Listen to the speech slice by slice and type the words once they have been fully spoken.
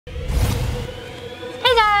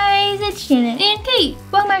it's Janet. And Kate.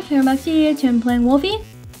 Welcome back to Roblox Studio. Today I'm playing Wolfy.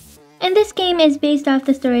 And this game is based off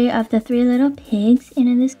the story of the 3 little pigs. And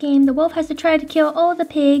in this game, the wolf has to try to kill all the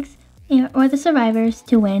pigs or the survivors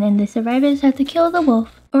to win. And the survivors have to kill the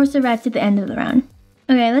wolf or survive to the end of the round.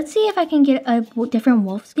 Okay, let's see if I can get a different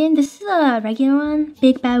wolf skin. This is a regular one,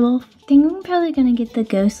 big bad wolf. I think I'm probably gonna get the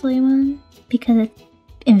ghostly one because it's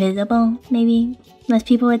invisible, maybe. Less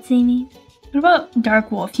people would see me. What about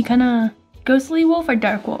dark wolf? You kind of ghostly wolf or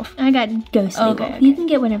dark wolf? I got ghostly wolf. Okay. You can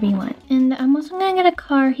get whatever you want. And I'm also gonna get a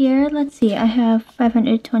car here. Let's see, I have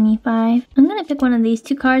 525. I'm gonna pick one of these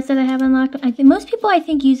 2 cars that I have unlocked. Most people I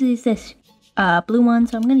think uses this blue one,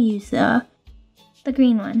 so I'm gonna use the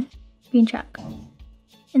green one, green truck.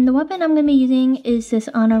 And the weapon I'm gonna be using is this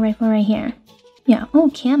auto rifle right here. Yeah. Oh,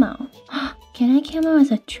 camo. Can I camo as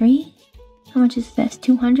a tree? How much is this?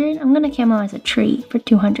 200? I'm gonna camo as a tree for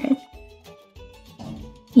 200.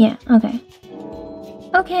 Yeah, okay.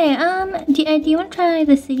 Okay, do you want to try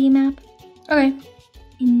the city map? Okay.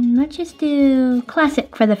 And let's just do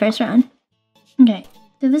classic for the first round. Okay,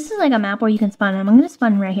 so this is like a map where you can spawn. I'm gonna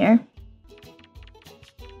spawn right here.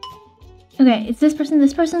 Okay, it's this person.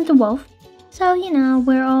 This person's a wolf. So, you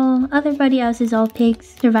know, everybody else is all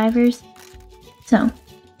pigs, survivors. So,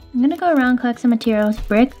 I'm gonna go around, collect some materials.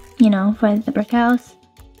 Brick, you know, for the brick house.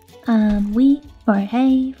 Wheat for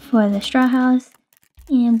hay for the straw house.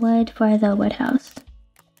 And wood for the wood house.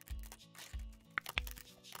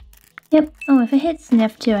 Yep. Oh, if I hit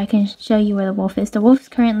sniff too, I can show you where the wolf is. The wolf's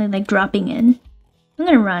currently like dropping in. I'm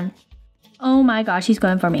gonna run. Oh my gosh, he's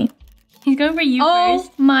going for me. He's going for you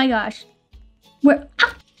first. Oh my gosh. Where?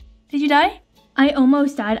 Ah! Did you die? I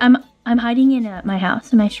almost died. I'm hiding in my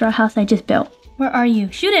house, in my straw house I just built. Where are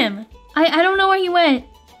you? Shoot him. I don't know where he went.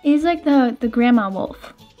 He's like the grandma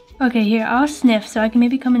wolf. Okay, here, I'll sniff so I can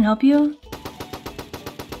maybe come and help you.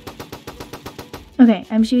 Okay,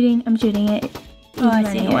 I'm shooting it. Oh, I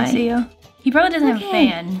see you, I see you. He probably doesn't have a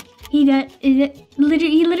fan. He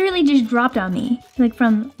literally just dropped on me. Like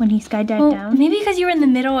from when he skydived down. Maybe because you were in the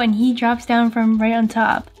middle and he drops down from right on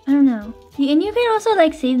top. I don't know. And you can also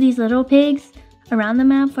like save these little pigs around the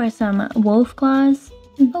map for some wolf claws.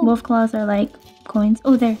 Oh. Wolf claws are like coins.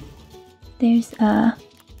 Oh, there's the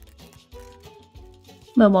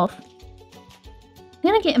wolf. I'm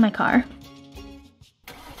gonna get in my car.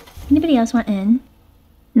 Anybody else want in?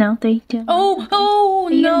 No, 3, 2. Oh,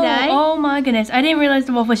 Are you no. gonna die? Oh my goodness. I didn't realize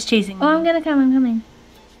the wolf was chasing me. Oh, I'm gonna come. I'm coming.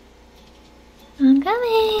 I'm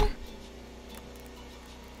coming.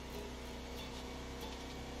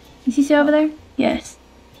 Is he still over there? Yes.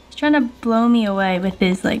 He's trying to blow me away with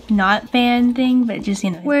his like not fan thing, but just,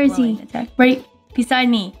 you know. Where is he? Attack. Right beside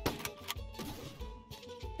me.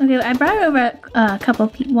 Okay, I brought over a couple,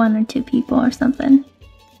 1 or 2 people or something.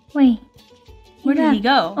 Wait. Where did he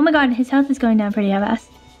go? Oh my god, his health is going down pretty fast.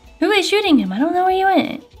 Who is shooting him? I don't know where he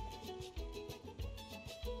went.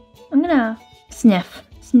 I'm gonna sniff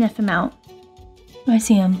him out. Oh, I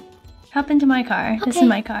see him. Hop into my car. Okay. This is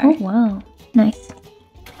my car. Oh, wow. Nice.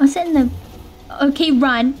 I'll sit in the... Okay,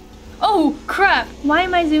 run. Oh, crap. Why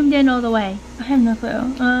am I zoomed in all the way? I have no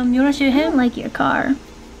clue. You wanna shoot I him? don't like your car.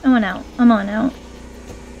 I want out. I'm on out.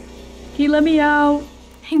 Okay, let me out.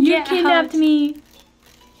 You kidnapped me.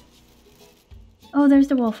 Oh, there's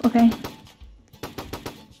the wolf. Okay.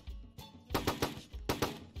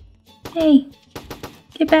 Hey,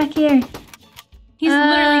 get back here. He's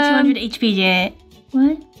literally 200 HP, Janet.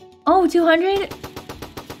 What? Oh, 200?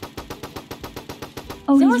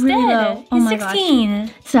 Oh, he's really low. Oh He's my 16.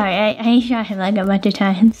 Gosh. Sorry, I shot him like a bunch of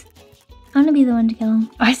times. I'm gonna be the one to kill him.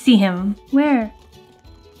 I see him. Where?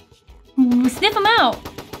 Sniff him out.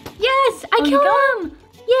 Yes, I killed him.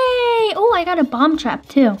 Yay. Oh, I got a bomb trap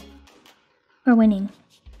too. We're winning.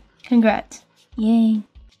 Congrats. Yay.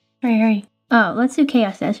 Hurry. Oh, let's do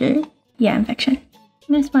Chaos Desert. Yeah, Infection.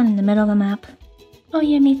 I'm gonna spawn in the middle of the map. Oh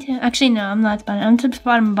yeah, me too. Actually, no, I'm not spawning. I'm to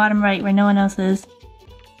bottom right where no one else is.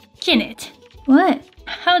 Janet. What?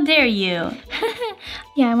 How dare you?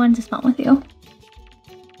 Yeah, I wanted to spawn with you.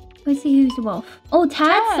 Let's see who's the wolf. Oh,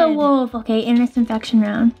 Tad's the wolf. Okay, in this infection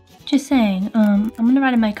round. Just saying, I'm gonna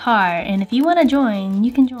ride in my car, and if you wanna join,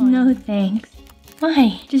 you can join. No thanks.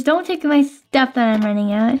 Why? Just don't take my stuff that I'm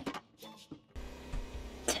running at.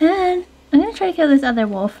 10. I'm gonna try to kill this other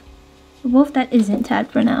wolf. The wolf that isn't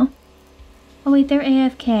Tad for now. Oh wait, they're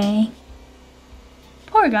AFK.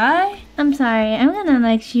 Poor guy. I'm sorry. I'm gonna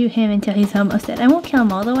like shoot him until he's almost dead. I won't kill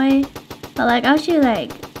him all the way, but like I'll shoot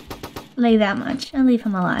like that much. I'll leave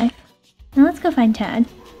him alive. Now let's go find Tad.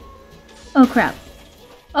 Oh crap.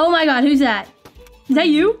 Oh my god, who's that? Is that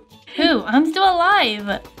you? Who? I'm still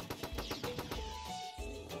alive.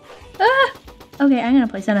 Ah! Okay, I'm gonna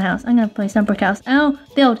place on a house. I'm gonna place on brick house. Oh,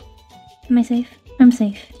 build. Am I safe? I'm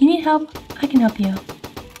safe. You need help? I can help you.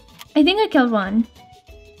 I think I killed one.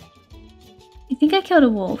 I think I killed a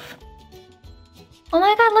wolf. Oh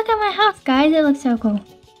my god, look at my house, guys. It looks so cool.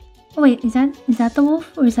 Oh wait, is that the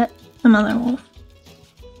wolf? Or is that another wolf?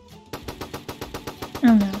 I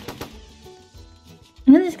don't know.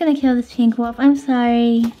 I'm just gonna kill this pink wolf. I'm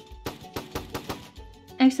sorry.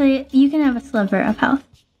 Actually, you can have a sliver of health.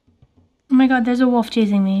 Oh my god, there's a wolf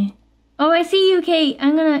chasing me. Oh, I see you, Kate.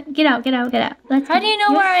 I'm gonna get out. How do you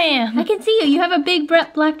know where I am? I can see you. You have a big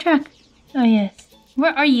black truck. Oh yes.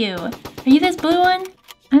 Where are you? Are you this blue one?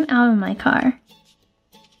 I'm out of my car.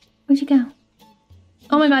 Where'd you go?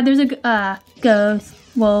 Oh my god, there's a ghost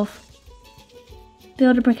wolf.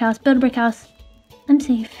 Build a brick house. I'm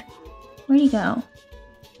safe. Where'd you go?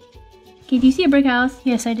 Okay, do you see a brick house?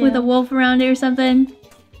 Yes, I do. With a wolf around it or something?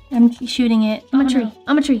 I'm shooting it. I'm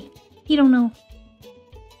a tree. He don't know.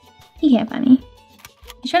 He can't find me.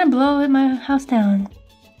 He's trying to blow my house down.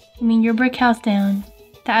 I mean, your brick house down.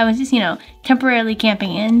 That I was just, temporarily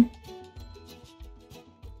camping in.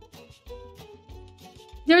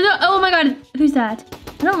 Oh my god, who's that?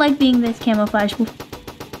 I don't like being this camouflage wolf.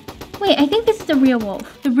 Wait, I think this is a real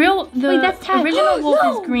wolf. Wait, that's Tad. The original wolf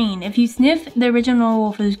is green. If you sniff, the original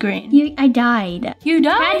wolf is green. I died. You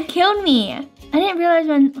died? Tad killed me. I didn't realize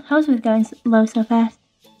my house was going low so fast.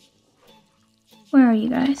 Where are you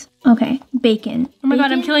guys? Okay, bacon. Oh my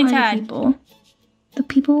god, I'm killing Tad. The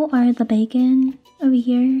people are the bacon over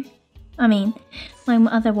here. I mean, my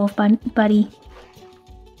other wolf buddy.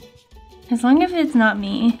 As long as it's not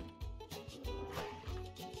me.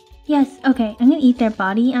 Yes, okay, I'm gonna eat their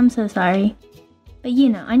body. I'm so sorry. But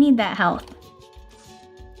I need that health.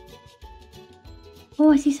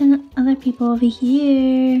 Oh, I see some other people over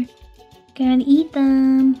here. Gotta eat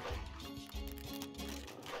them.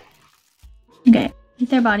 Okay, eat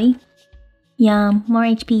their body. Yum, more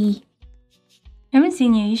HP. I haven't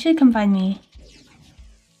seen you. You should come find me.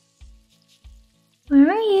 Where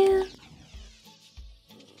are you?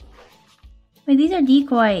 Wait, these are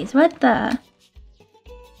decoys. What the?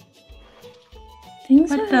 Is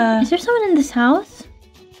there someone in this house?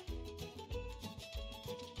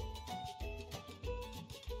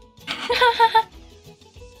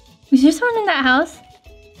 Is there someone in that house?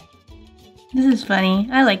 This is funny.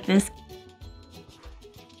 I like this.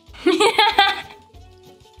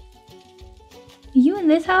 Are you in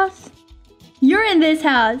this house? You're in this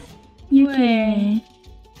house. You're kidding me.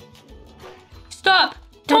 Stop!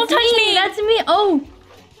 Don't touch me! That's me! Oh!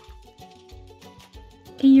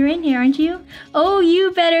 Okay, you're in here, aren't you? Oh,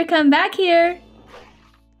 you better come back here.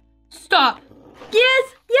 Stop!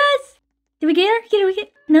 Yes! Yes! Did we get her? Did we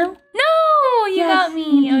get... No? No! You got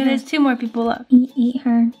me! Okay, there's 2 more people left. Eat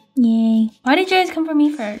her. Yay. Why did you guys come for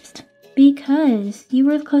me first? Because you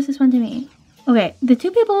were the closest one to me. Okay, the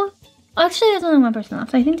 2 people... Actually, there's only 1 person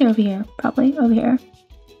left. I think they're over here. Probably over here.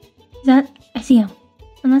 Is that... I see him.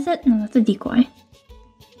 Unless it... No, that's a decoy.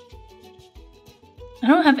 I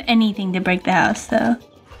don't have anything to break the house, though.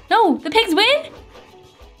 No! The pigs win?!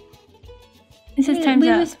 It says time's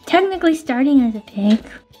up. We was technically starting as a pig.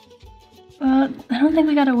 Well, I don't think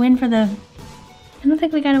we got to win for the... I don't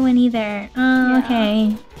think we got to win either. Yeah. Okay.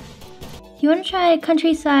 Do you want to try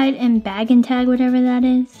countryside and bag and tag, whatever that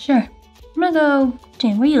is? Sure. I'm gonna go...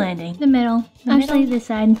 Jane, where are you landing? The middle. Actually, this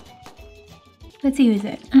side. Let's see who's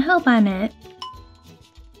it. I hope I'm it.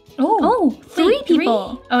 Oh, 3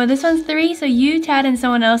 people. 3? Oh, this one's 3, so you, Tad, and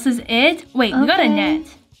someone else is it? Wait, we got a net.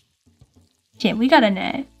 Jane, we got a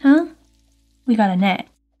net. Huh? We got a net.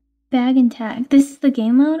 Bag and tag. This is the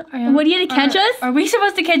game mode? What, are you gonna catch us? Are we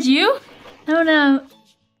supposed to catch you? I don't know.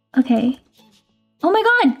 Okay. Oh my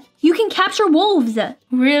god! You can capture wolves!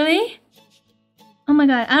 Really? Oh my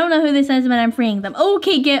god, I don't know who this is, but I'm freeing them.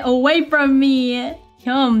 Okay, get away from me!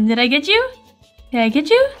 Yum, did I get you? Did I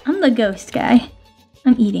get you? I'm the ghost guy.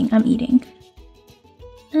 I'm eating.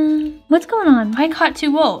 What's going on? I caught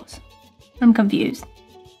 2 wolves. I'm confused.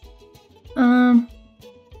 I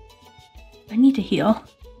need to heal.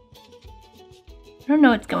 I don't know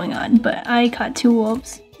what's going on, but I caught 2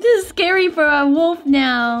 wolves. This is scary for a wolf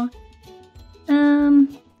now.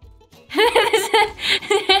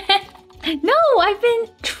 No, I've been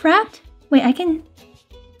trapped. Wait, I can...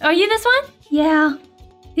 Are you this one? Yeah.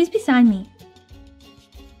 Who's beside me?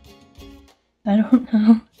 I don't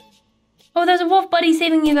know. Oh, there's a wolf buddy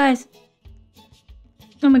saving you guys.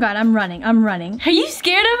 Oh my god, I'm running. Are you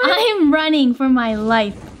scared of him? I'm running for my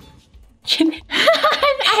life. Okay,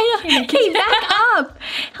 back up.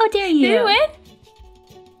 How dare you? Did you win?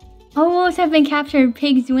 Wolves have been captured.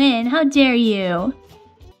 Pigs win. How dare you?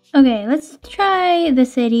 Okay, let's try the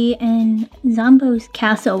city and Zombo's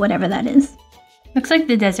castle, whatever that is. Looks like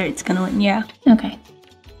the desert's gonna win, yeah. Okay.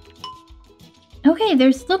 Okay,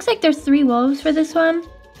 looks like there's 3 wolves for this one.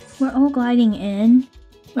 We're all gliding in.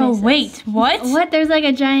 Wait, what? What? There's like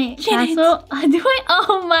a giant castle?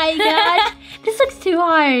 Oh my gosh. This looks too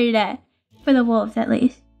hard. For the wolves, at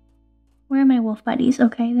least. Where are my wolf buddies?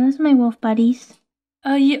 Okay, those are my wolf buddies.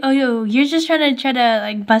 You're just trying to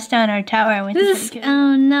like bust down our tower.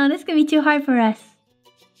 Oh no, this is gonna be too hard for us.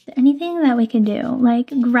 Is there anything that we can do?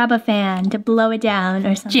 Like grab a fan to blow it down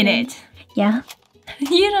or something? Janet. Yeah?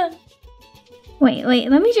 You don't... Wait,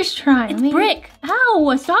 let me just try. It's brick.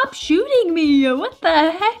 Ow, stop shooting me. What the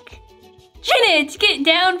heck? Janet, get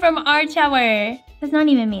down from our tower. That's not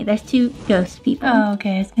even me. There's 2 ghost people. Oh,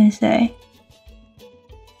 okay, I was gonna say.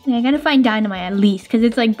 Yeah, I gotta find dynamite at least, because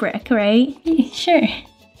it's like brick, right? Sure.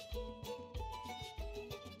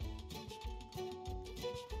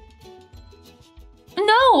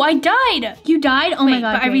 No, I died. You died? Oh my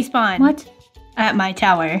god. But I respawned. What? At my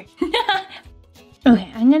tower.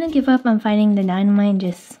 Okay, I'm gonna give up on fighting the dynamite and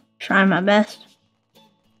just try my best.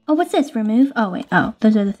 Oh, what's this? Remove? Oh, wait. Oh,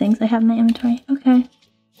 those are the things I have in my inventory. Okay.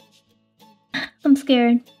 I'm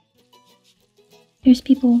scared. There's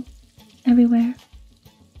people everywhere.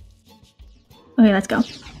 Okay, let's go.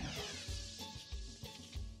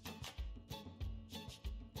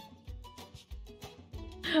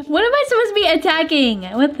 What am I supposed to be attacking?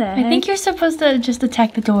 What the heck? I think you're supposed to just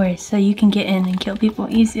attack the doors so you can get in and kill people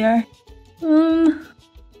easier.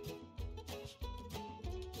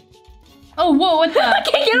 Oh, whoa, what the?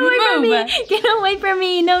 Okay, get away from me! Get away from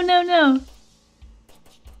me! No, no, no.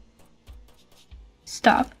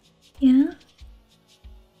 Stop. Yeah?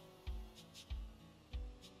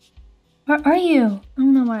 Where are you? I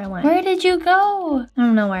don't know where I went. Where did you go? I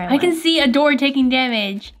don't know where I went. I can see a door taking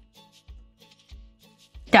damage.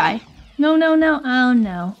 Die. No, no, no. Oh,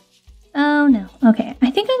 no. Oh, no. Okay, I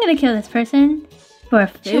think I'm gonna kill this person for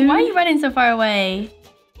food. Why are you running so far away?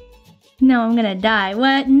 No, I'm gonna die.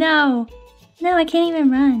 What? No. No, I can't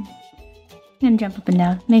even run. I'm gonna jump up and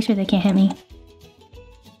down. Make sure they can't hit me.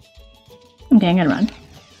 Okay, I'm gonna run.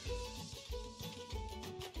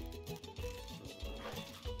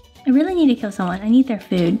 I really need to kill someone. I need their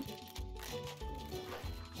food.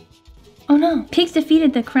 Oh no. Pigs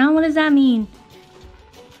defeated the crown? What does that mean?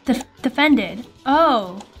 Defended.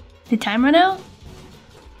 Oh. Did time run out?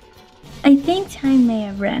 I think time may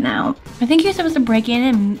have ran out. I think you're supposed to break in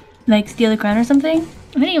and like steal the crown or something.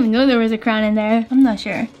 I didn't even know there was a crown in there. I'm not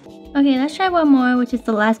sure. Okay, let's try one more, which is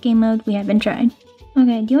the last game mode we haven't tried.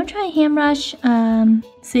 Okay, do you want to try Ham Rush?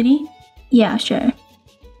 City? Yeah, sure.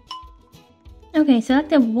 Okay, select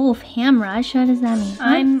the wolf Ham Rush. What does that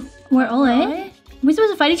mean? We're all in? Are we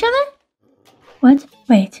supposed to fight each other? What?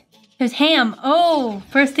 Wait. There's ham. Oh,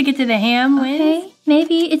 first to get to the ham wins? Okay,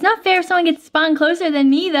 maybe. It's not fair if someone gets spawned closer than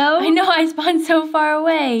me, though. I know, I spawned so far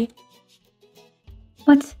away.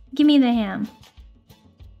 What? Give me the ham.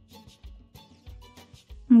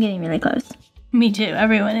 I'm getting really close. Me too,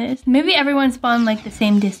 everyone is. Maybe everyone spawned like the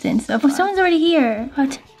same distance so far. Oh, someone's already here.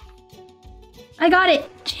 What? I got it.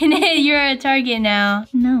 Janet, you're a target now.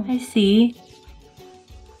 No. I see.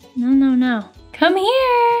 No, no, no. Come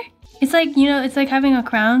here. It's like, you know, it's like having a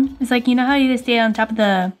crown. It's like, you know how you just stay on top of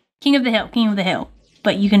the king of the hill.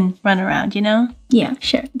 But you can run around, you know? Yeah,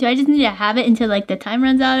 sure. Do I just need to have it until like the time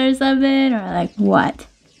runs out or something? Or like what?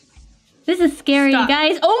 This is scary, Stop.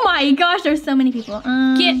 guys. Oh my gosh, there's so many people.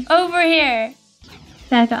 Get over here.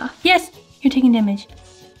 Back off. Yes, you're taking damage.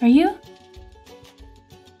 Are you?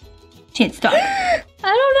 Shit, stop. I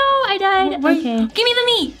don't know. I died. Okay. Give me the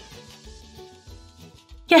meat.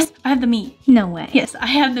 Yes, I have the meat. No way. Yes, I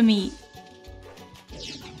have the meat.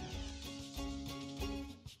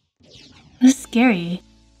 This is scary.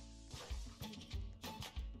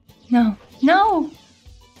 No. No.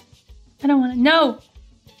 I don't want to. No.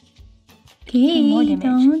 Okay, more damage.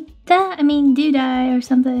 don't die. I mean, do die or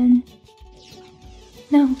something.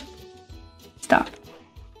 No. Stop.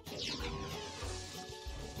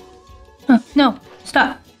 No.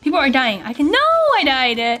 Stop. People are dying. I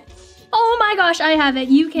died. Oh my gosh, I have it.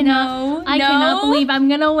 You cannot. I cannot believe I'm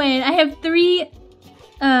gonna win. I have 3.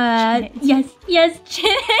 Yes. Yes,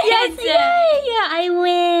 yay! Yeah, I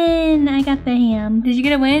win. I got the ham. Did you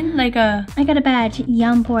get a win? I got a badge,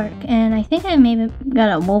 yum pork, and I think I maybe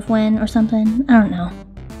got a wolf win or something. I don't know.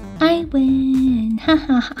 I win. Ha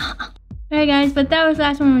ha ha. Alright guys, but that was the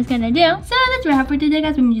last one I was gonna do. So that's a wrap for today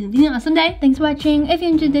guys. We'll see you in the video on Sunday. Thanks for watching. If you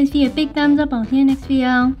enjoyed this video, big thumbs up. I'll see you next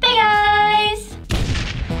video. Bye guys!